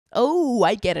Oh,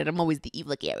 I get it. I'm always the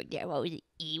evil character. I'm always the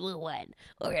evil one.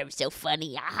 Or I'm so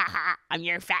funny. Ah, ha, ha. I'm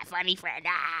your fat, funny friend.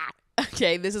 Ah.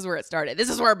 Okay, this is where it started. This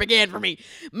is where it began for me.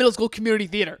 Middle school community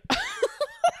theater.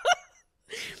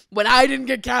 When I didn't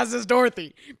get cast as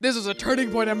Dorothy, this was a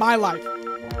turning point in my life. Dude,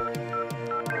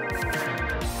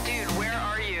 where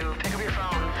are you? Pick up your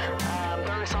phone. I'm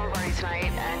throwing a summer party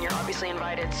tonight, and you're obviously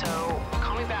invited, so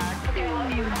call me back. Okay, I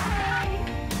love you. Bye.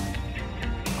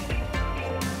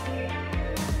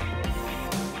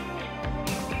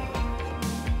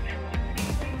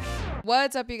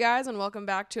 What's up, you guys, and welcome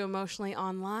back to Emotionally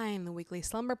Online, the weekly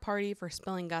slumber party for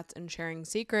spilling guts and sharing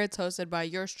secrets, hosted by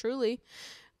yours truly,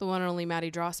 the one and only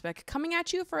Maddie Drospick, coming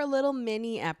at you for a little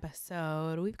mini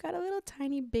episode. We've got a little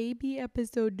tiny baby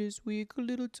episode this week, a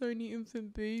little tiny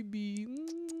infant baby,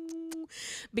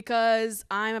 because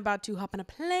I'm about to hop on a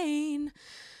plane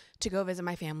to go visit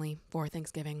my family for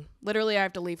Thanksgiving. Literally, I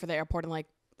have to leave for the airport in like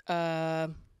less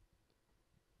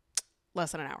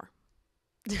than an hour.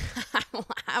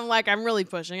 I'm really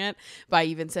pushing it by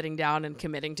even sitting down and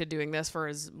committing to doing this for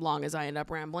as long as I end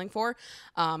up rambling for,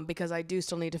 because I do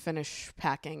still need to finish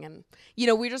packing, and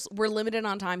we're limited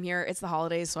on time here. It's the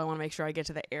holidays, so I want to make sure I get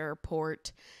to the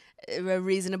airport a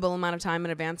reasonable amount of time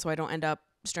in advance so I don't end up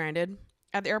stranded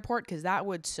at the airport, because that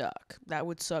would suck. That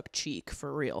would suck cheek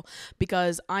for real,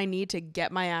 because I need to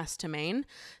get my ass to Maine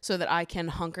so that I can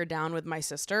hunker down with my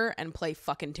sister and play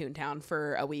fucking Toontown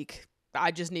for a week.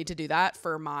 I just need to do that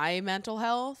for my mental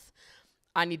health.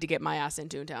 I need to get my ass in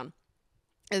Toontown.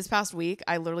 This past week,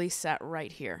 I literally sat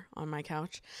right here on my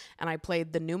couch and I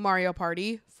played the new Mario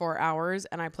Party for hours,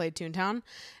 and I played Toontown,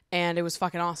 and it was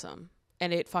fucking awesome.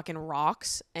 And it fucking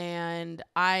rocks. And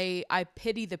I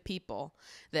pity the people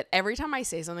that every time I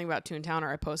say something about Toontown or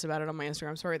I post about it on my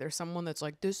Instagram story, there's someone that's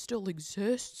like, this still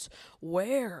exists?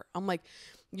 Where? I'm like,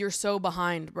 you're so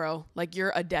behind, bro. Like,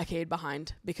 you're a decade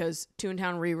behind, because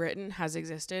Toontown Rewritten has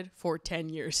existed for 10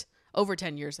 years. Over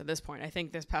 10 years at this point. I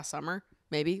think this past summer,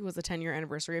 maybe, was the 10-year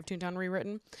anniversary of Toontown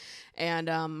Rewritten. And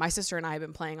my sister and I have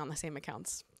been playing on the same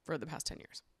accounts for the past 10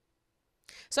 years.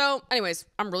 So, anyways,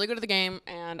 I'm really good at the game,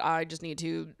 and I just need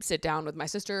to sit down with my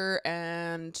sister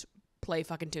and play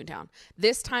fucking Toontown.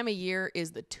 This time of year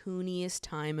is the tooniest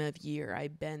time of year.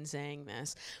 I've been saying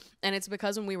this. And it's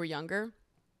because when we were younger,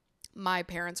 my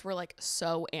parents were like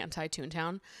so anti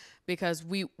Toontown, because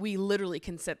we literally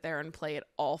can sit there and play it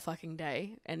all fucking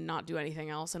day and not do anything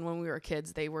else. And when we were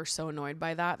kids, they were so annoyed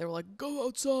by that. They were like, go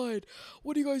outside.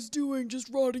 What are you guys doing? Just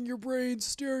rotting your brains,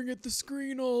 staring at the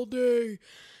screen all day.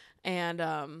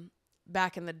 And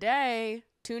back in the day,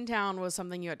 Toontown was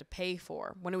something you had to pay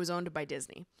for when it was owned by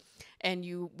Disney. And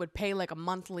you would pay like a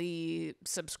monthly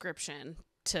subscription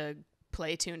to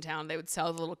play Toontown. They would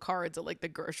sell the little cards at like the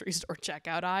grocery store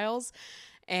checkout aisles,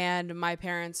 and my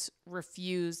parents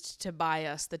refused to buy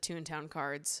us the Toontown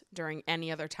cards during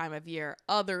any other time of year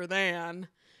other than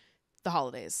the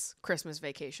holidays, Christmas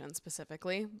vacation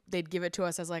specifically. They'd give it to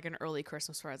us as like an early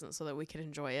Christmas present so that we could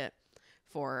enjoy it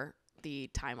for the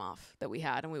time off that we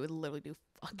had, and we would literally do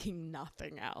fucking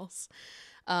nothing else,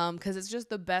 because it's just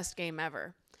the best game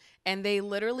ever. And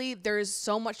there's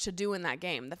so much to do in that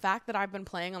game. The fact that I've been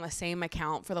playing on the same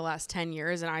account for the last 10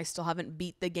 years and I still haven't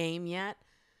beat the game yet,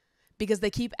 because they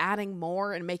keep adding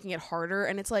more and making it harder.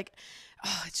 And it's like,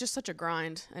 it's just such a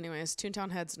grind. Anyways,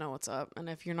 Toontown heads know what's up. And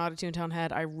if you're not a Toontown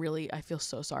head, I feel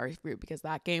so sorry for you, because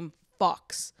that game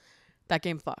fucks. That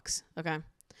game fucks. Okay.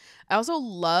 I also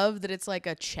love that it's like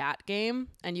a chat game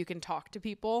and you can talk to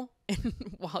people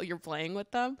while you're playing with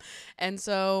them. And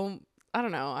so, I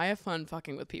don't know, I have fun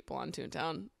fucking with people on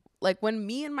Toontown. Like, when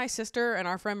me and my sister and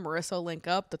our friend Marissa link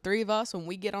up, the three of us, when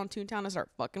we get on Toontown and start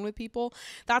fucking with people,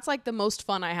 that's like the most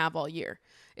fun I have all year,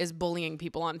 is bullying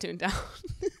people on Toontown.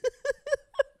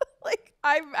 Like,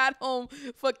 I'm at home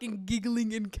fucking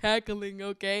giggling and cackling,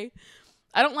 okay?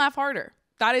 I don't laugh harder.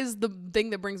 That is the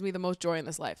thing that brings me the most joy in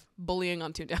this life, bullying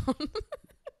on Toontown.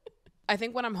 I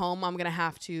think when I'm home, I'm going to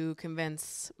have to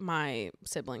convince my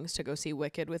siblings to go see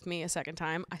Wicked with me a second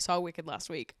time. I saw Wicked last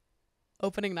week,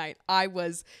 opening night. I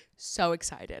was so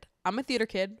excited. I'm a theater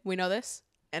kid. We know this.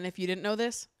 And if you didn't know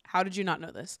this, how did you not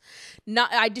know this?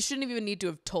 I just shouldn't even need to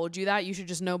have told you that. You should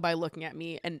just know by looking at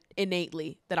me and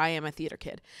innately that I am a theater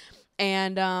kid.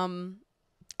 And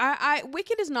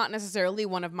Wicked is not necessarily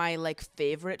one of my like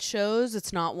favorite shows.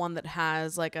 It's not one that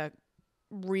has like a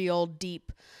real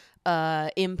deep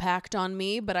impact on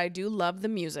me, but I do love the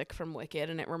music from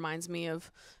Wicked, and it reminds me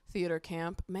of theater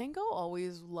camp. Mango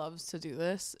always loves to do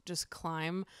this, just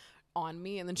climb on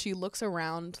me, and then she looks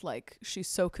around like she's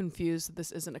so confused that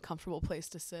this isn't a comfortable place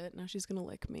to sit. Now she's gonna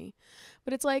lick me,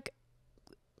 but it's like,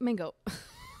 Mango,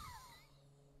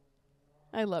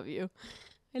 I love you.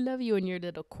 I love you and your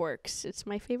little quirks. It's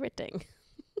my favorite thing.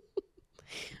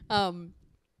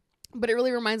 But it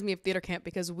really reminds me of theater camp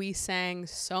because we sang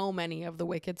so many of the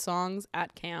Wicked songs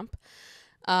at camp.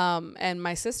 And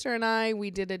my sister and I,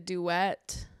 we did a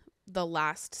duet the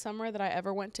last summer that I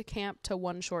ever went to camp to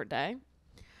One Short Day.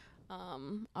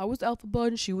 I was Alphaba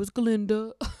and she was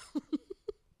Glinda.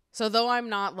 So though I'm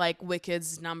not like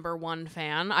Wicked's #1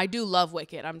 fan, I do love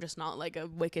Wicked. I'm just not like a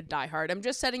Wicked diehard. I'm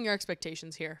just setting your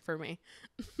expectations here for me.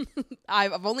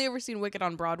 I've only ever seen Wicked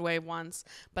on Broadway once,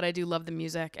 but I do love the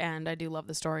music and I do love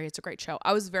the story. It's a great show.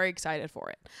 I was very excited for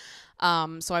it.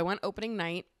 So I went opening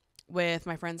night with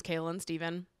my friends Kayla and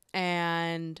Steven,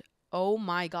 and oh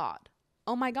my God.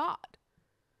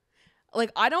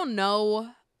 Like, I don't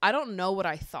know what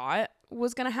I thought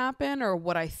was going to happen or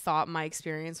what I thought my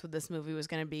experience with this movie was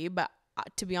going to be. But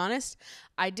to be honest,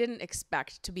 I didn't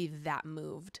expect to be that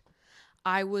moved.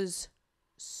 I was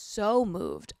so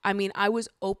moved. I mean, I was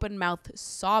open mouth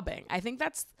sobbing. I think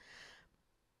that's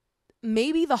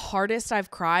maybe the hardest I've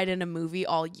cried in a movie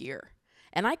all year.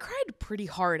 And I cried pretty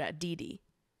hard at Dee Dee.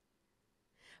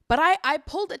 But I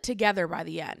pulled it together by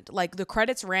the end. Like, the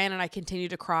credits ran and I continued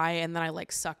to cry and then I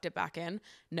like sucked it back in.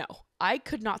 No, I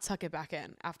could not suck it back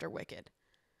in after Wicked.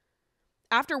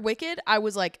 After Wicked, I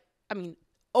was like,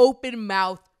 open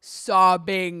mouth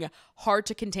sobbing, hard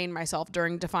to contain myself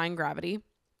during Defying Gravity.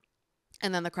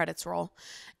 And then the credits roll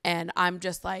and I'm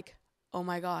just like, oh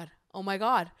my God.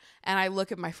 And I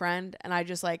look at my friend and I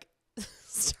just like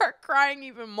start crying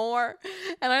even more.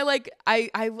 And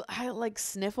I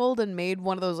sniffled and made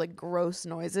one of those like gross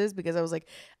noises because I was like,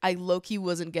 I low-key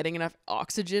wasn't getting enough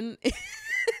oxygen. And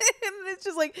it's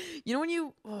just like,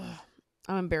 when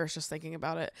I'm embarrassed just thinking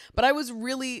about it. But I was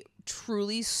really,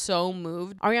 truly so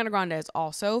moved. Ariana Grande is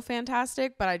also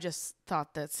fantastic, but I just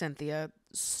thought that Cynthia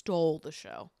stole the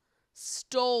show.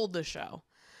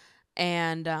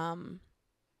 And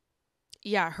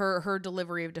yeah, her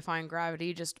delivery of Defying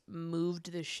Gravity just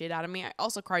moved the shit out of me. I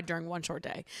also cried during One Short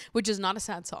Day, which is not a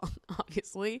sad song,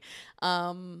 obviously.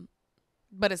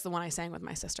 But it's the one I sang with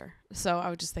my sister. So I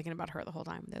was just thinking about her the whole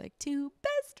time. They're like, two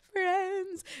best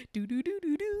friends, do,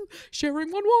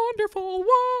 sharing one wonderful one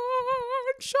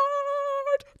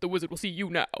shot. The wizard will see you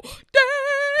now.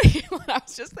 Day. I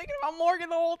was just thinking about Morgan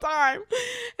the whole time.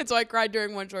 And so I cried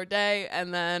during One Short Day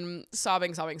and then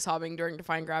sobbing during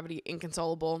Defying Gravity,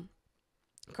 Inconsolable.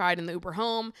 Cried in the Uber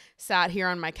home, sat here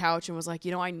on my couch and was like,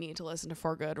 I need to listen to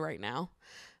For Good right now.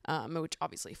 Which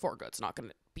obviously For Good's not going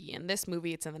to be in this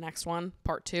movie. It's in the next one,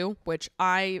 part 2, which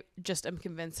I just am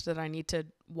convinced that I need to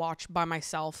watch by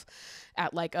myself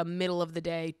at like a middle of the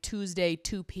day, Tuesday,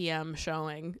 2 p.m.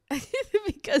 showing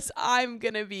because I'm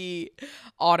going to be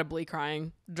audibly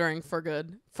crying during For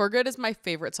Good. For Good is my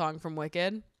favorite song from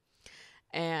Wicked.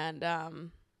 And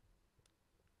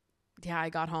yeah, I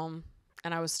got home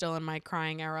and I was still in my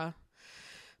crying era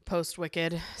post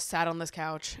Wicked, sat on this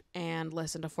couch and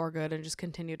listened to For Good and just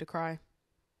continued to cry.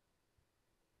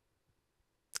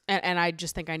 And I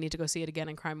just think I need to go see it again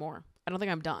and cry more. I don't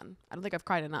think I'm done. I don't think I've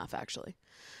cried enough, actually.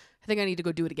 I think I need to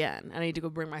go do it again. I need to go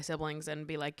bring my siblings and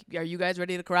be like, are you guys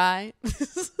ready to cry?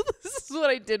 This is what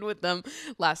I did with them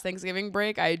last Thanksgiving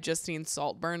break. I had just seen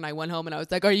Saltburn. I went home and I was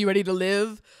like, are you ready to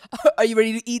live? Are you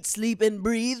ready to eat, sleep, and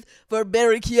breathe for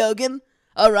Barry Keoghan?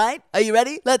 All right, are you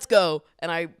ready? Let's go.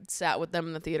 And I sat with them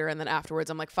in the theater, and then afterwards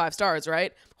I'm like, 5 stars,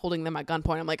 right? Holding them at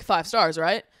gunpoint. I'm like, 5 stars,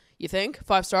 right? You think?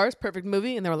 5 stars? Perfect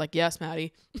movie? And they were like, yes,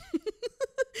 Maddie.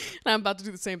 And I'm about to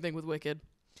do the same thing with Wicked.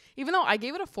 Even though I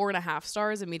gave it a 4.5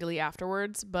 stars immediately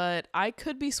afterwards, but I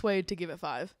could be swayed to give it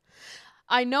 5.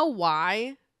 I know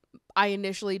why I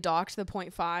initially docked the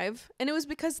 0.5, and it was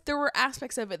because there were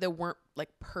aspects of it that weren't like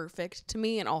perfect to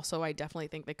me, and also I definitely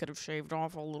think they could have shaved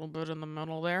off a little bit in the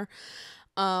middle there.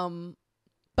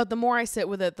 But the more I sit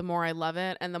with it, the more I love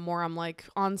it, and the more I'm like,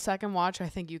 on second watch, I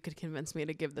think you could convince me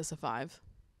to give this a 5.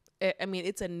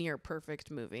 It's a near perfect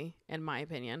movie, in my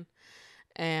opinion,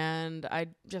 and I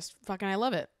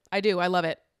love it. I love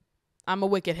it. I'm a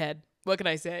Wicked head. What can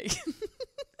I say?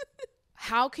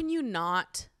 How can you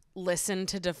not listen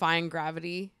to Defying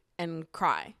Gravity and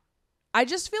cry? I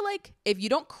just feel like if you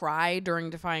don't cry during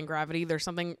Defying Gravity, there's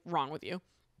something wrong with you.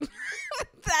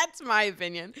 That's my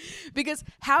opinion. Because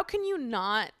how can you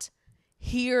not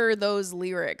hear those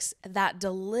lyrics, that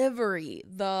delivery,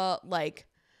 the like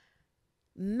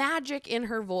magic in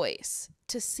her voice,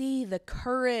 to see the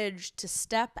courage to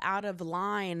step out of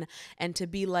line and to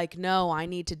be like, no, I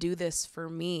need to do this for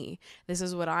me. This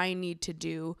is what I need to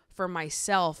do for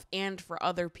myself and for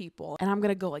other people. And I'm going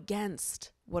to go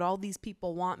against what all these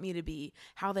people want me to be,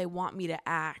 how they want me to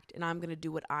act, and I'm going to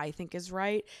do what I think is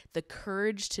right. The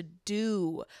courage to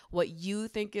do what you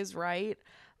think is right.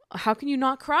 how can you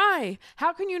not cry?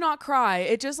 How can you not cry?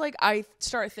 It just like, I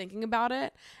start thinking about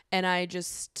it and I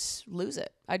just lose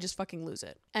it. I just fucking lose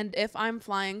it. And if I'm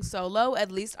flying solo,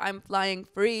 at least I'm flying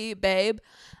free, babe.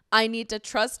 I need to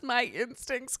trust my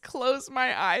instincts, close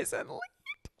my eyes, and leap.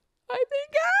 I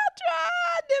think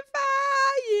I'm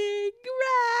defying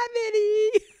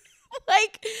gravity.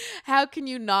 Like, how can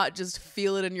you not just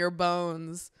feel it in your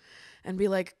bones and be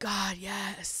like, God,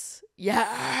 yes,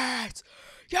 yes,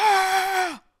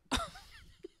 yeah.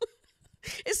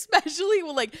 Especially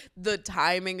with like the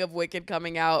timing of Wicked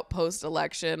coming out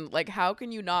post-election. Like, how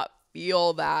can you not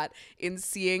feel that in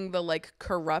seeing the like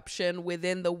corruption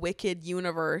within the Wicked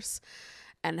universe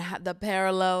and the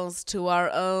parallels to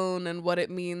our own and what it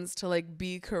means to like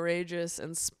be courageous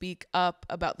and speak up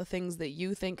about the things that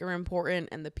you think are important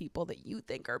and the people that you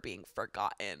think are being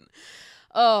forgotten.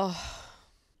 Oh,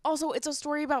 also, it's a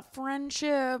story about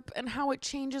friendship and how it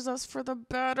changes us for the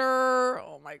better.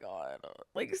 Oh my God.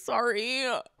 Like, sorry,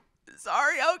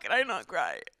 how can I not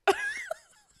cry?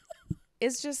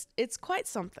 It's quite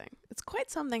something. It's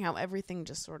quite something how everything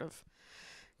just sort of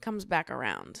comes back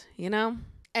around, you know?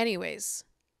 Anyways,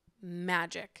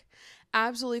 magic.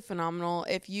 Absolutely phenomenal.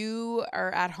 If you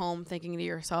are at home thinking to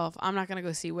yourself, I'm not going to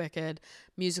go see Wicked,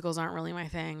 musicals aren't really my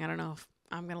thing, I don't know if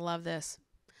I'm going to love this,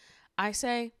 I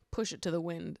say push it to the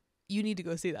wind. You need to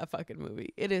go see that fucking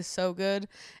movie. It is so good.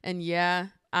 And yeah,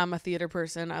 I'm a theater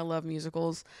person. I love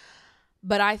musicals.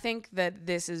 But I think that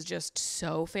this is just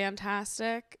so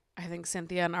fantastic. I think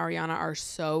Cynthia and Ariana are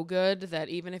so good that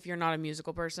even if you're not a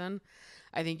musical person,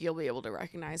 I think you'll be able to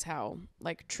recognize how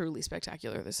like truly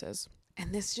spectacular this is.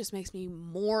 And this just makes me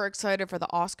more excited for the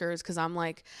Oscars because I'm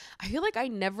like, I feel like I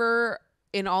never,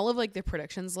 in all of like the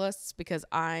predictions lists, because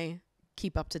I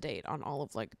keep up to date on all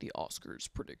of like the Oscars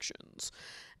predictions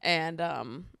and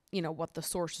you know, what the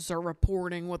sources are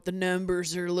reporting, what the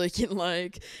numbers are looking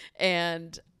like.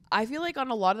 And I feel like on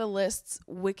a lot of the lists,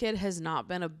 Wicked has not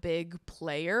been a big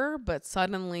player, but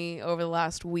suddenly over the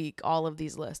last week, all of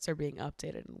these lists are being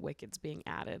updated and Wicked's being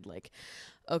added. Like,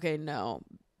 okay, no,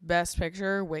 Best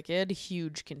Picture, Wicked,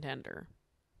 huge contender.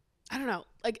 I don't know,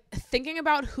 like thinking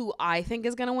about who I think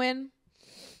is gonna win,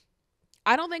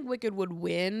 I don't think Wicked would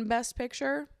win Best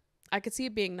Picture. I could see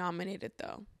it being nominated,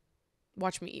 though.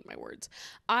 Watch me eat my words.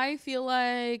 I feel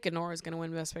like Anora's going to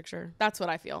win Best Picture. That's what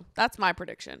I feel. That's my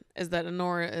prediction, is that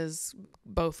Anora is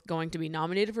both going to be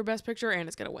nominated for Best Picture and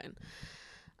is going to win.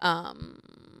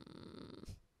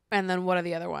 And then what are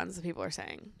the other ones that people are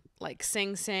saying? Like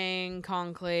Sing Sing,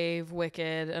 Conclave,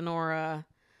 Wicked, Anora,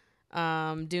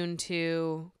 Dune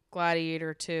 2,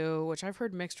 Gladiator 2, which I've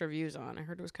heard mixed reviews on. I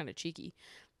heard it was kind of cheeky.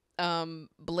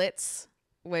 Blitz,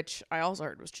 which I also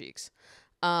heard was cheeks.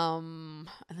 And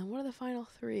then what are the final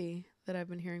three that I've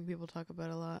been hearing people talk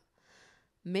about a lot?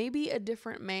 Maybe A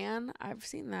Different Man. I've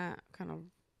seen that kind of.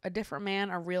 A Different Man,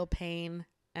 A Real Pain,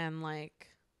 and like,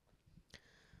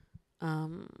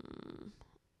 what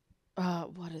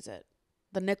is it?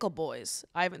 The Nickel Boys.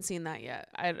 I haven't seen that yet.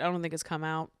 I don't think it's come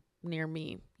out near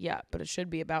me yet, but it should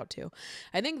be about to.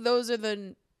 I think those are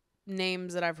the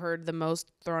names that I've heard the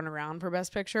most thrown around for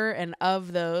Best Picture, and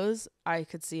of those I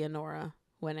could see Anora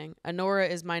winning. Anora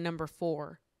is my number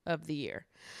 4 of the year,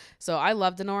 so I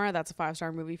loved Anora. That's a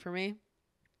 5-star movie for me.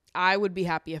 I would be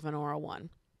happy if Anora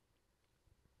won.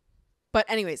 But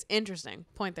anyways, interesting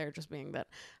point there, just being that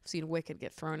I've seen Wicked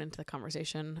get thrown into the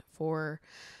conversation for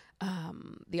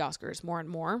the Oscars more and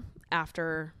more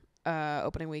after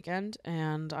opening weekend,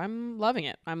 and I'm loving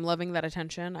it. I'm loving that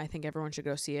attention. I think everyone should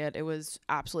go see it. It was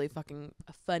absolutely fucking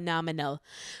phenomenal.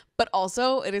 But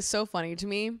also, it is so funny to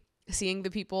me seeing the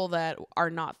people that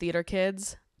are not theater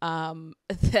kids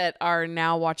that are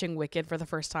now watching Wicked for the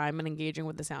first time and engaging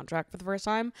with the soundtrack for the first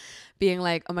time, being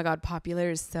like, oh my God,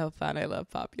 Popular is so fun. I love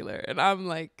Popular. And I'm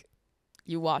like,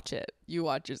 you watch it. You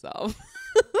watch yourself.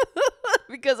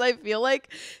 Because I feel like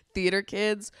theater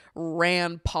kids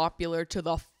ran Popular to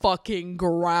the fucking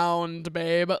ground,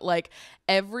 babe. Like,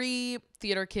 every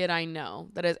theater kid I know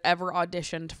that has ever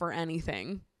auditioned for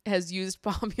anything has used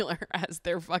Popular as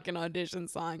their fucking audition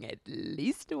song at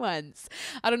least once.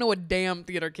 I don't know a damn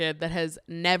theater kid that has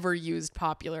never used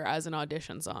Popular as an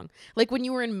audition song. Like when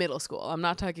you were in middle school. I'm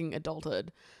not talking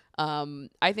adulthood.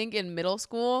 I think in middle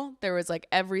school, there was like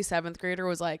every 7th grader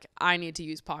was like, I need to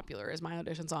use Popular as my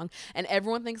audition song. And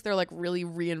everyone thinks they're like really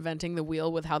reinventing the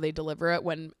wheel with how they deliver it,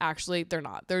 when actually they're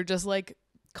not. They're just like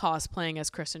cosplaying as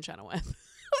Kristen Chenoweth.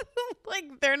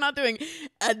 Like, they're not doing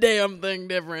a damn thing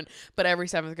different. But every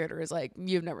 7th grader is like,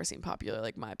 you've never seen Popular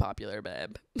like my Popular,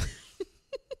 babe.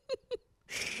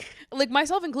 Like,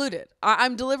 myself included.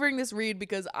 I'm delivering this read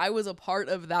because I was a part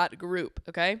of that group,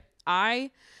 okay?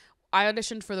 I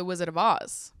auditioned for The Wizard of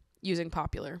Oz. using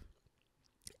Popular.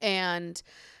 And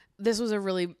this was a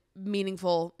really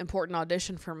meaningful, important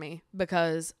audition for me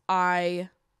because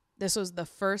this was the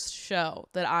first show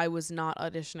that I was not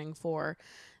auditioning for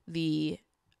the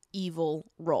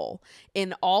evil role.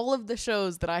 In all of the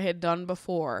shows that I had done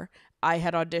before, I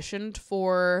had auditioned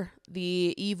for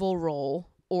the evil role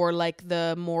or like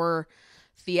the more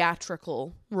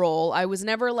theatrical role. I was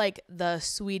never like the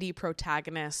sweetie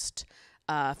protagonist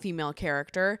female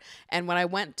character. And when I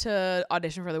went to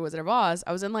audition for The Wizard of Oz,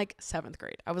 I was in like 7th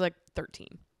grade. I was like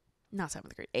 13. Not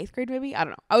 7th grade, 8th grade maybe? I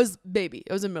don't know. I was baby.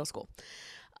 I was in middle school.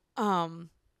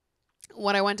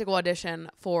 When I went to go audition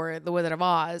for The Wizard of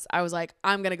Oz, I was like,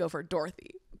 I'm going to go for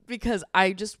Dorothy because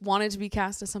I just wanted to be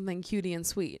cast as something cutie and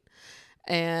sweet.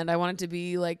 And I wanted to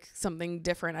be like something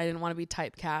different. I didn't want to be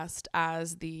typecast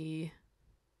as the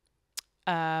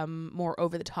more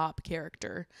over the top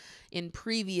character. In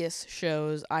previous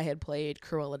shows, I had played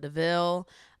Cruella de Vil.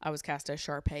 I was cast as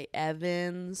Sharpay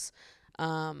Evans.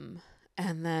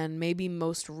 And then maybe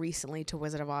most recently to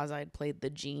Wizard of Oz, I had played the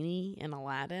genie in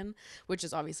Aladdin, which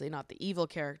is obviously not the evil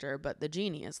character, but the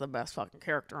genie is the best fucking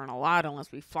character in Aladdin, let's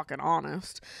be fucking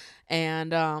honest.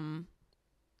 And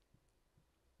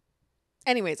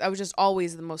anyways, I was just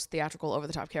always the most theatrical,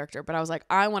 over-the-top character. But I was like,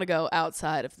 I want to go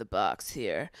outside of the box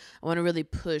here. I want to really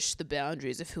push the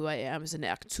boundaries of who I am as an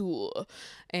actor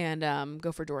and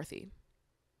go for Dorothy.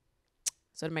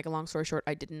 So to make a long story short,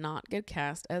 I did not get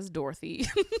cast as Dorothy.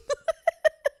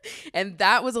 And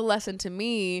that was a lesson to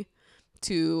me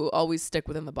to always stick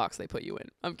within the box they put you in.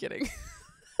 I'm kidding.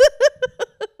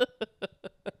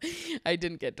 I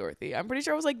didn't get Dorothy. I'm pretty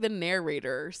sure I was like the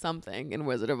narrator or something in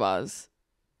Wizard of Oz.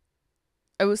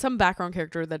 It was some background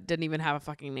character that didn't even have a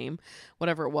fucking name,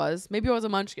 whatever it was. Maybe I was a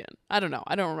munchkin. I don't know.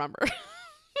 I don't remember.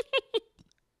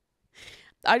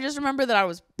 I just remember that I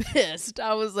was pissed.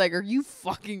 I was like, are you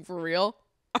fucking for real?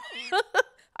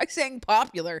 I sang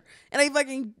Popular, and I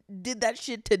fucking did that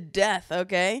shit to death,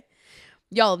 okay?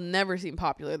 Y'all have never seen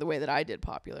Popular the way that I did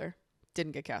Popular.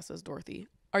 Didn't get cast as Dorothy.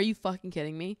 Are you fucking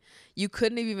kidding me? You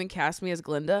couldn't have even cast me as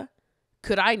Glinda?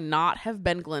 Could I not have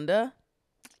been Glinda?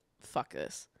 Fuck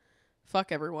this.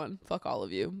 Fuck everyone. Fuck all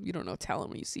of you. You don't know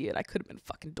talent when you see it. I could have been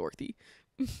fucking Dorothy.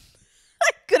 I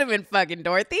could have been fucking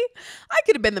Dorothy. I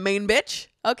could have been the main bitch,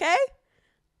 okay?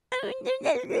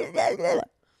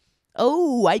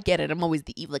 Oh, I get it. I'm always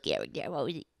the evil character. I'm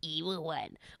always the evil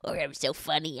one. Or I'm so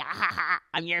funny.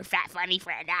 I'm your fat funny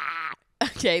friend.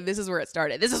 Okay, this is where it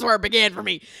started. This is where it began for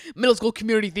me. Middle school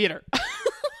community theater.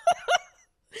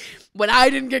 When I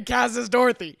didn't get cast as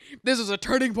Dorothy, this was a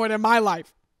turning point in my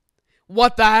life.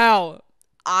 What the hell?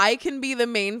 I can be the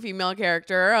main female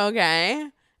character, okay?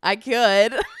 I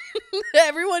could.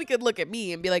 Everyone could look at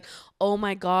me and be like, oh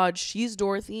my God, she's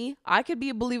Dorothy. I could be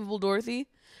a believable Dorothy.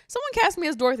 Someone cast me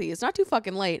as Dorothy. It's not too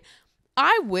fucking late.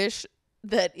 I wish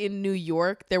that in New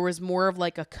York there was more of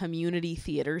like a community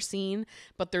theater scene,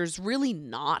 but there's really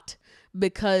not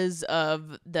because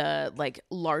of the like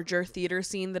larger theater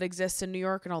scene that exists in New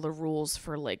York and all the rules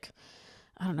for like,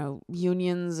 I don't know,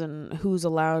 unions and who's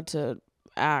allowed to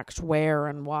act where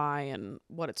and why and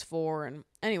what it's for. And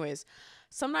anyways,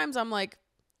 sometimes I'm like,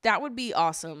 that would be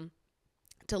awesome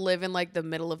to live in like the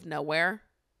middle of nowhere.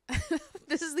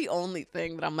 This is the only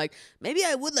thing that I'm like, maybe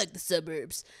I would like the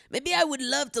suburbs. Maybe I would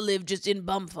love to live just in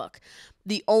bumfuck.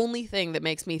 The only thing that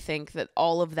makes me think that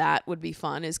all of that would be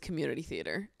fun is community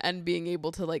theater and being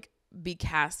able to like be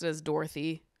cast as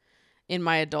Dorothy in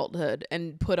my adulthood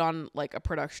and put on like a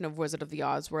production of Wizard of the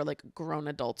Oz where like grown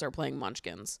adults are playing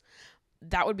munchkins.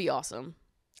 That would be awesome.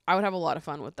 I would have a lot of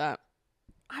fun with that.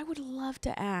 I would love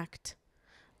to act.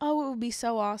 Oh, it would be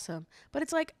so awesome. But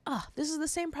it's like, this is the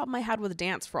same problem I had with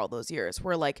dance for all those years,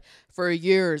 where like for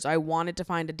years I wanted to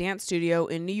find a dance studio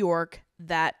in New York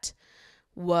that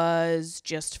was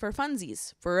just for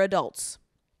funsies, for adults.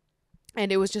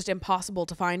 And it was just impossible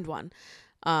to find one.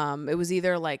 It was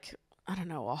either like, I don't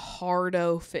know, a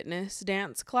hardo fitness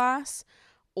dance class,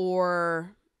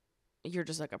 or you're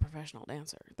just like a professional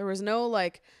dancer. There was no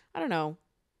like, I don't know,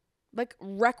 like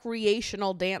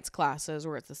recreational dance classes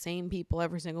where it's the same people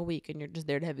every single week and you're just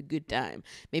there to have a good time.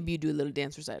 Maybe you do a little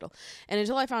dance recital. And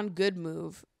until I found Good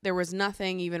Move, there was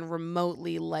nothing even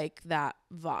remotely like that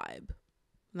vibe.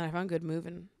 And then I found Good Move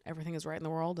and everything is right in the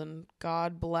world, and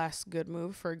God bless Good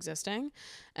Move for existing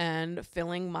and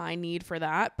filling my need for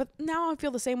that. But now I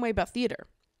feel the same way about theater.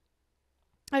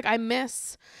 Like, I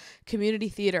miss community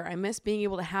theater. I miss being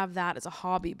able to have that as a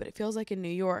hobby, but it feels like in New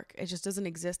York, it just doesn't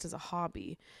exist as a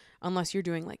hobby unless you're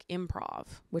doing like improv,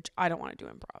 which I don't want to do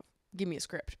improv. Give me a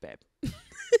script, babe.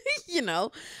 You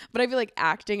know? But I feel like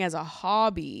acting as a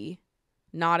hobby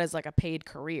not as like a paid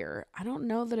career, I don't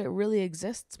know that it really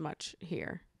exists much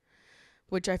here,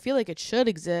 which I feel like it should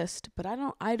exist, but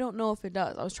I don't know if it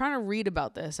does. I was trying to read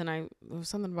about this, and it was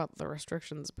something about the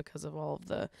restrictions because of all of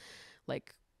the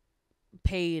like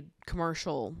paid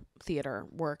commercial theater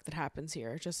work that happens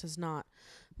here. It just is not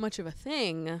much of a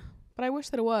thing, but I wish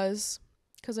that it was,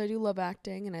 because I do love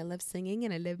acting and I love singing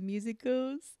and I love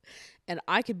musicals, and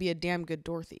I could be a damn good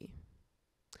Dorothy.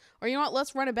 Or you know what?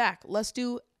 Let's run it back. Let's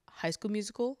do High School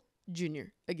Musical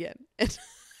Junior again. And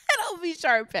I'll be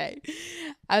Sharpay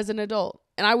as an adult.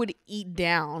 And I would eat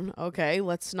down. Okay,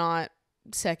 let's not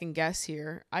second guess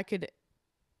here. I could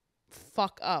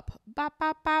fuck up. Bop,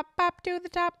 bop, bop, bop to the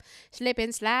top. Slip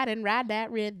and slide and ride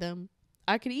that rhythm.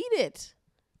 I could eat it.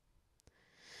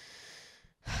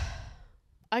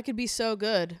 I could be so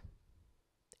good.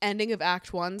 Ending of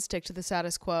Act 1, stick to the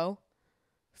status quo.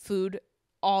 Food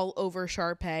all over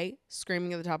Sharpay,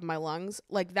 screaming at the top of my lungs.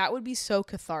 Like, that would be so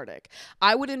cathartic.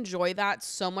 I would enjoy that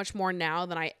so much more now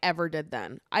than I ever did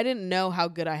then. I didn't know how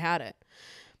good I had it.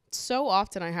 So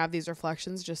often I have these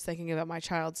reflections just thinking about my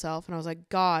child self, and I was like,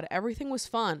 God, everything was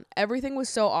fun. Everything was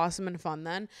so awesome and fun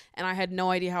then, and I had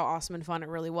no idea how awesome and fun it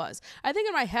really was. I think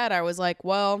in my head I was like,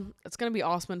 well, it's going to be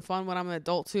awesome and fun when I'm an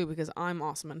adult too, because I'm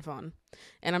awesome and fun.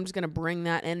 And I'm just going to bring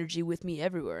that energy with me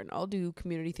everywhere, and I'll do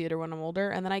community theater when I'm older.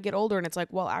 And then I get older and it's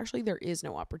like, well, actually there is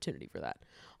no opportunity for that.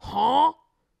 Huh?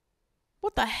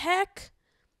 What the heck?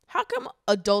 How come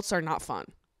adults are not fun?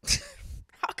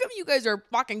 How come you guys are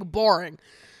fucking boring?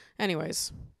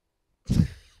 Anyways,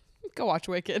 go watch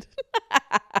Wicked.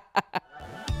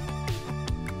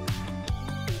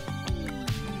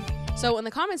 So in the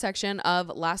comment section of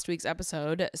last week's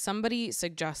episode, somebody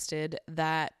suggested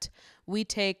that we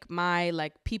take my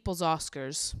like People's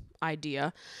Oscars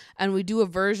idea and we do a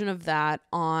version of that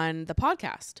on the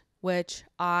podcast, which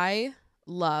I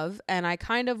love. And I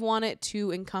kind of want it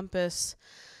to encompass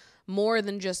more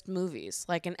than just movies,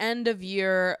 like an end of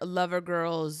year Lover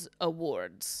Girls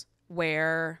Awards,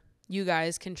 where you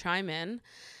guys can chime in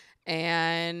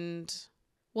and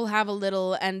we'll have a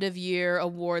little end of year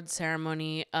award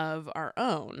ceremony of our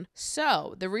own.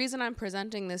 So the reason I'm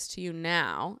presenting this to you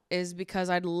now is because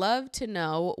I'd love to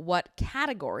know what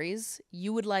categories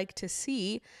you would like to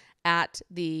see at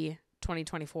the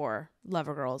 2024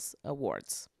 Lover Girls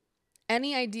Awards.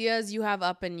 Any ideas you have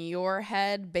up in your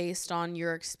head based on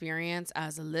your experience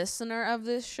as a listener of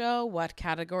this show? What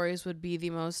categories would be the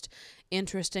most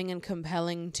interesting and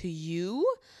compelling to you?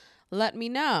 Let me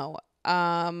know.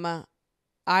 I'm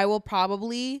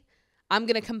going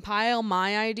to compile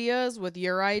my ideas with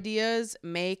your ideas,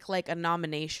 make like a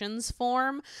nominations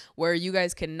form where you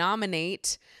guys can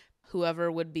nominate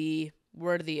whoever would be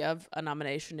worthy of a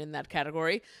nomination in that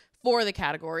category. For the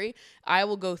category, I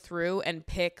will go through and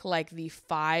pick like the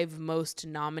 5 most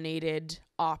nominated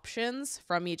options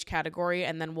from each category,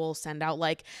 and then we'll send out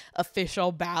like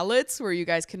official ballots where you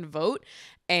guys can vote.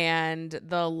 And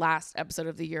the last episode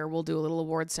of the year, we'll do a little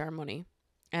award ceremony,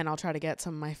 and I'll try to get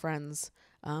some of my friends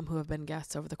who have been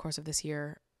guests over the course of this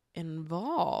year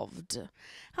involved.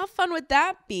 How fun would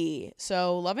that be?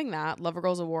 So loving that. Lover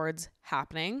Girls Awards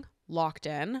happening, locked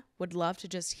in. Would love to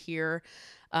just hear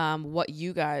what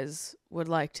you guys would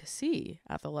like to see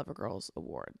at the Lover Girls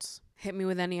Awards. Hit me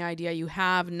with any idea you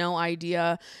have. No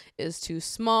idea is too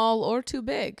small or too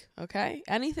big, okay?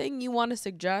 Anything you want to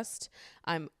suggest,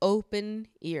 I'm open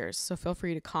ears. So feel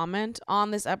free to comment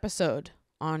on this episode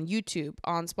on YouTube,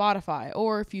 on Spotify,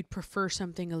 or if you'd prefer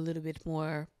something a little bit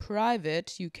more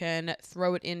private, you can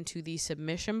throw it into the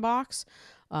submission box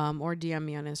or DM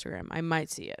me on Instagram. I might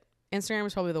see it. Instagram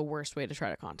is probably the worst way to try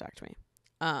to contact me.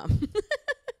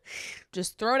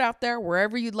 Just throw it out there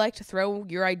wherever you'd like to throw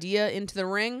your idea into the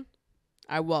ring.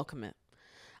 I welcome it.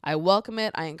 I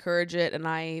encourage it, and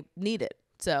I need it.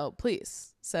 So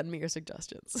please send me your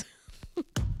suggestions.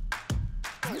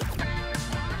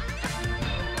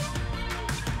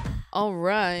 All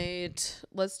right,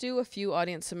 let's do a few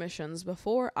audience submissions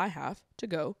before I have to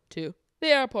go to the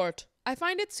airport. I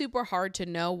find it super hard to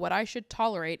know what I should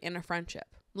tolerate in a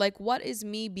friendship. Like, what is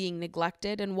me being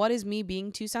neglected and what is me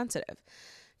being too sensitive?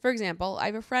 For example, I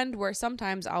have a friend where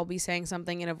sometimes I'll be saying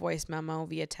something in a voice memo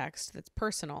via text that's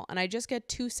personal, and I just get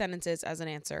 2 sentences as an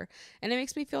answer, and it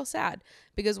makes me feel sad,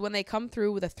 because when they come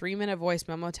through with a 3-minute voice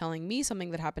memo telling me something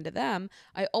that happened to them,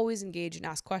 I always engage and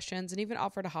ask questions and even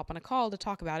offer to hop on a call to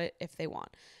talk about it if they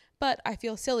want. But I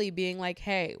feel silly being like,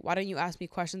 hey, why don't you ask me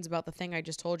questions about the thing I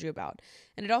just told you about?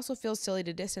 And it also feels silly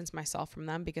to distance myself from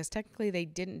them because technically they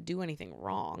didn't do anything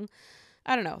wrong.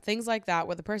 I don't know, things like that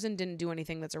where the person didn't do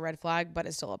anything that's a red flag, but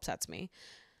it still upsets me.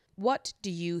 What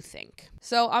do you think?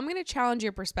 So I'm going to challenge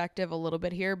your perspective a little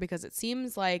bit here because it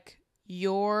seems like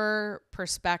your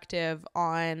perspective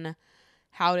on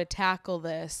how to tackle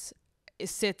this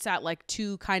sits at like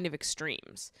two kind of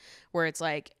extremes, where it's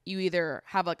like you either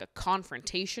have like a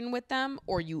confrontation with them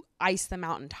or you ice them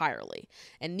out entirely.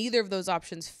 And neither of those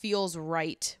options feels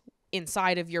right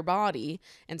inside of your body.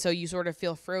 And so you sort of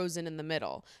feel frozen in the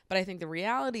middle. But I think the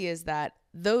reality is that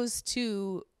those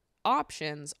two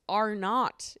options are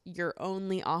not your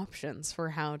only options for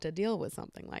how to deal with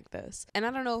something like this. And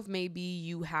I don't know if maybe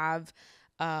you have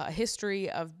a history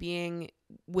of being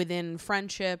within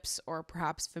friendships or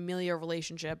perhaps familiar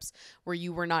relationships where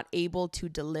you were not able to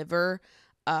deliver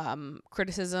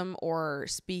criticism or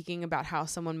speaking about how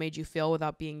someone made you feel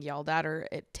without being yelled at or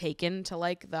it taken to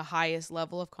like the highest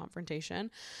level of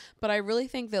confrontation. But I really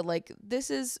think that like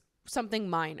this is something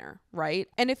minor, right?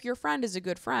 And if your friend is a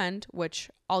good friend,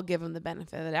 which I'll give them the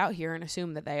benefit of the doubt here and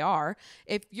assume that they are,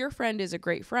 if your friend is a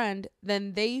great friend,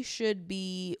 then they should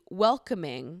be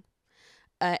welcoming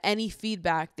any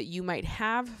feedback that you might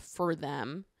have for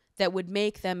them that would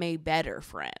make them a better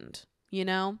friend, you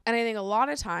know? And I think a lot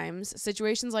of times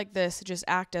situations like this just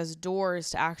act as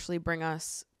doors to actually bring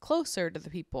us closer to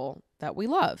the people that we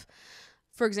love.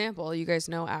 For example, you guys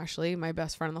know Ashley, my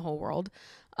best friend in the whole world.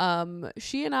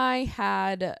 She and I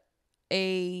had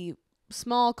a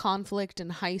small conflict in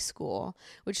high school,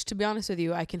 which to be honest with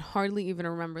you, I can hardly even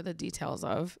remember the details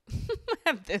of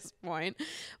at this point.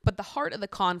 But the heart of the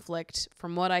conflict,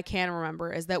 from what I can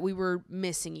remember, is that we were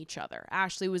missing each other.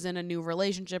 Ashley was in a new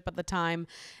relationship at the time,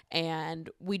 and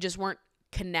we just weren't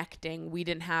connecting. We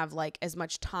didn't have like as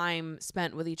much time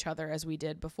spent with each other as we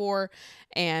did before.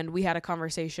 And we had a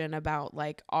conversation about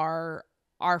like our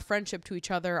friendship to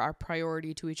each other, our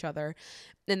priority to each other.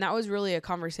 And that was really a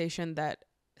conversation that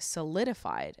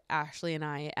solidified Ashley and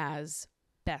I as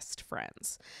best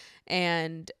friends.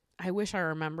 And I wish I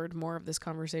remembered more of this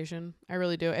conversation. I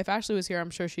really do. If Ashley was here,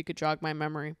 I'm sure she could jog my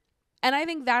memory. And I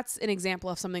think that's an example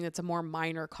of something that's a more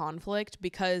minor conflict,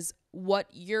 because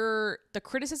the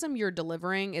criticism you're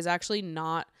delivering is actually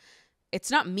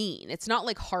it's not mean. It's not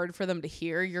like hard for them to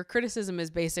hear. Your criticism is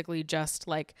basically just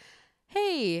like,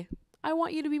 hey, I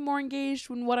want you to be more engaged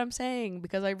in what I'm saying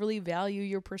because I really value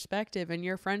your perspective and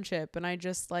your friendship. And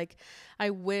I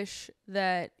wish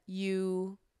that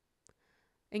you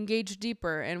engage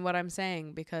deeper in what I'm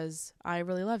saying because I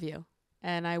really love you.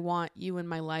 And I want you in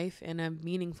my life in a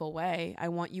meaningful way. I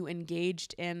want you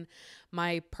engaged in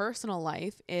my personal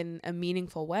life in a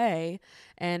meaningful way.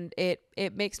 And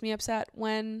it makes me upset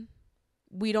when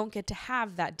we don't get to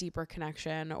have that deeper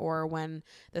connection, or when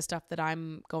the stuff that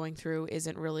I'm going through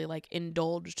isn't really like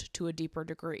indulged to a deeper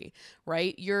degree,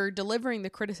 right? You're delivering the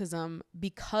criticism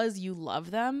because you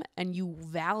love them and you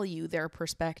value their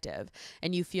perspective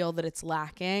and you feel that it's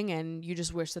lacking and you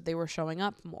just wish that they were showing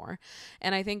up more.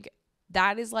 And I think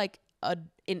that is like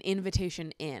an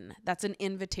invitation in. That's an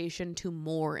invitation to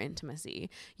more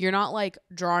intimacy. You're not like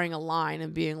drawing a line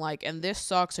and being like, and this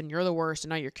sucks and you're the worst and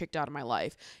now you're kicked out of my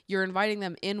life. You're inviting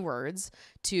them inwards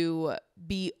to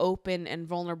be open and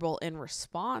vulnerable in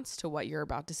response to what you're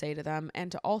about to say to them,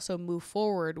 and to also move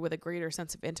forward with a greater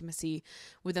sense of intimacy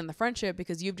within the friendship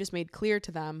because you've just made clear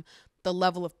to them the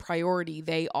level of priority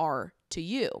they are to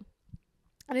you.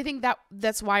 And I think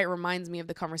that's why it reminds me of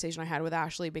the conversation I had with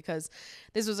Ashley, because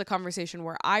this was a conversation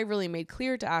where I really made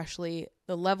clear to Ashley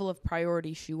the level of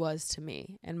priority she was to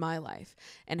me in my life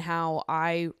and how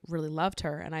I really loved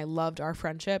her and I loved our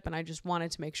friendship, and I just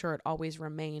wanted to make sure it always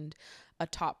remained a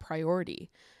top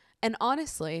priority. And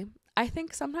honestly, I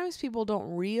think sometimes people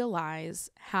don't realize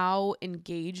how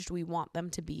engaged we want them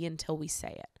to be until we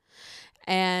say it.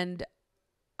 And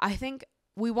I think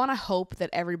we want to hope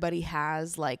that everybody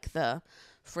has like the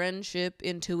friendship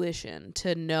intuition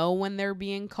to know when they're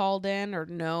being called in, or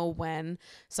know when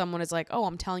someone is like, oh,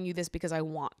 I'm telling you this because I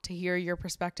want to hear your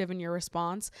perspective and your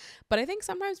response. But I think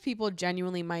sometimes people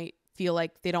genuinely might feel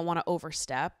like they don't want to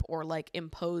overstep or like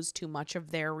impose too much of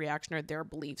their reaction or their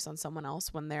beliefs on someone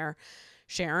else when they're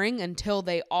sharing, until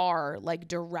they are like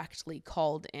directly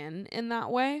called in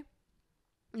that way.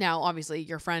 Now, obviously,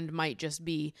 your friend might just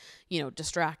be,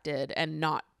 distracted and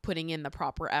not putting in the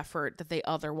proper effort that they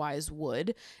otherwise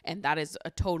would. And that is a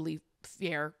totally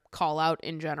fair call out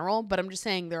in general. But I'm just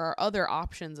saying there are other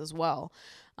options as well.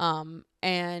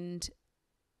 And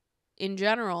in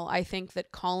general, I think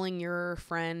that calling your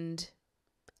friend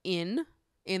in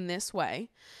this way,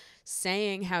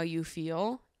 saying how you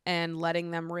feel and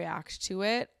letting them react to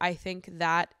it, I think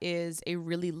that is a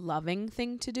really loving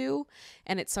thing to do.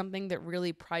 And it's something that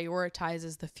really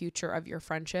prioritizes the future of your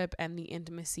friendship and the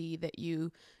intimacy that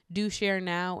you do share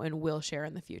now and will share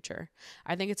in the future.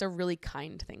 I think it's a really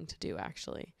kind thing to do,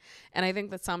 actually. And I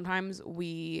think that sometimes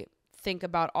we think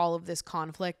about all of this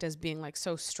conflict as being like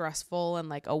so stressful and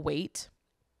like a weight,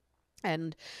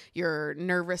 and you're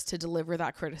nervous to deliver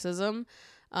that criticism,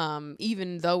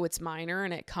 even though it's minor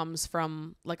and it comes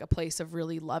from like a place of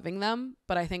really loving them.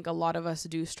 But I think a lot of us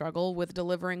do struggle with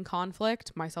delivering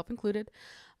conflict, myself included,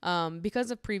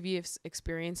 because of previous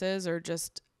experiences or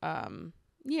just,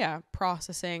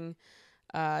 processing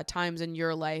times in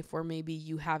your life where maybe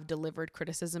you have delivered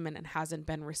criticism and it hasn't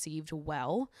been received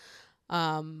well.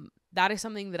 That is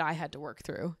something that I had to work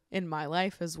through in my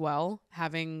life as well,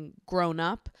 having grown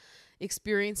up,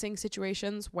 experiencing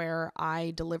situations where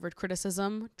I delivered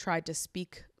criticism, tried to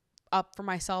speak up for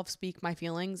myself, speak my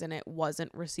feelings, and it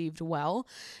wasn't received well.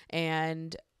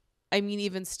 And I mean,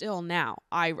 even still now,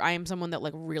 I am someone that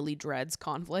like really dreads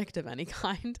conflict of any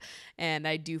kind. And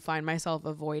I do find myself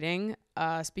avoiding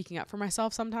speaking up for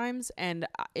myself sometimes. And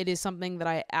it is something that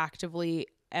I actively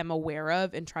am aware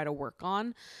of and try to work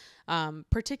on,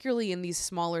 particularly in these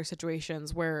smaller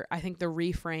situations where I think the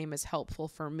reframe is helpful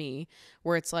for me,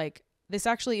 where it's like, this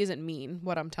actually isn't mean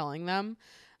what I'm telling them.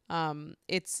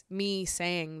 It's me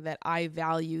saying that I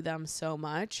value them so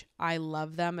much. I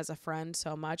love them as a friend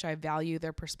so much. I value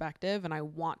their perspective and I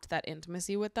want that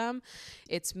intimacy with them.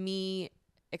 It's me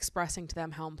expressing to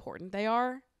them how important they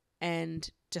are and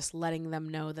just letting them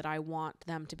know that I want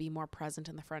them to be more present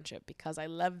in the friendship because I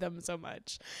love them so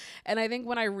much. And I think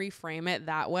when I reframe it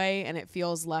that way and it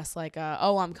feels less like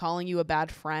I'm calling you a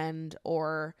bad friend,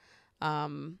 or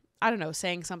I don't know,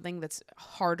 saying something that's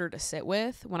harder to sit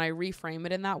with, when I reframe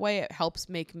it in that way, it helps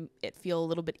make it feel a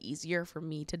little bit easier for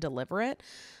me to deliver it.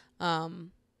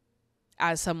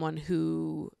 As someone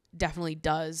who definitely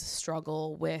does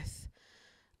struggle with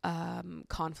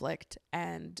conflict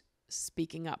and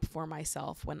speaking up for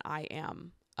myself when I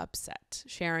am upset,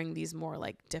 sharing these more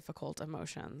like difficult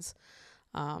emotions.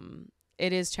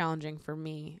 It is challenging for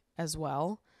me as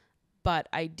well, but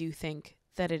I do think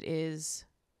that it is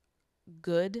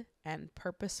good and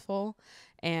purposeful,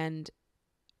 and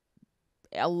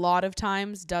a lot of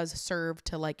times does serve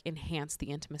to like enhance the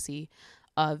intimacy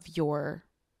of your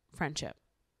friendship,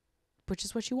 which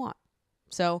is what you want.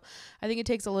 So I think it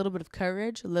takes a little bit of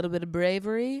courage, a little bit of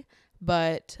bravery,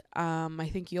 but I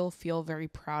think you'll feel very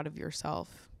proud of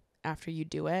yourself after you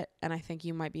do it, and I think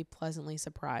you might be pleasantly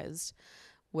surprised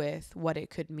with what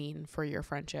it could mean for your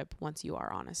friendship once you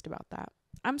are honest about that.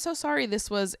 I'm so sorry this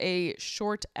was a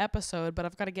short episode, but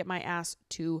I've got to get my ass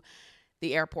to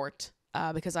the airport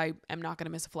because I am not going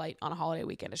to miss a flight on a holiday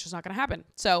weekend. It's just not going to happen.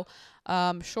 So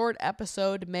short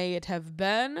episode may it have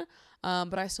been,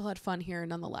 but I still had fun here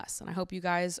nonetheless. And I hope you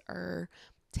guys are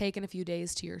taking a few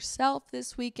days to yourself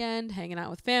this weekend, hanging out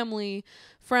with family,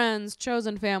 friends,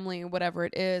 chosen family, whatever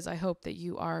it is. I hope that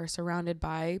you are surrounded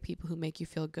by people who make you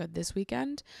feel good this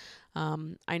weekend.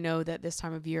 I know that this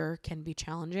time of year can be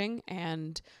challenging,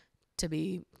 and to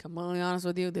be completely honest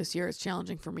with you, this year is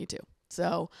challenging for me too.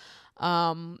 So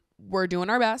we're doing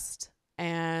our best,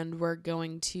 and we're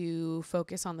going to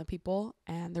focus on the people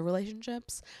and the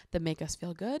relationships that make us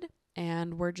feel good.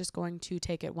 And we're just going to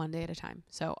take it one day at a time.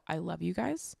 So I love you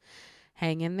guys.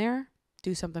 Hang in there.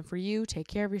 Do something for you. Take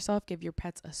care of yourself. Give your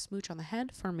pets a smooch on the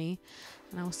head for me.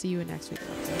 And I will see you in next week's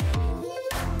episode.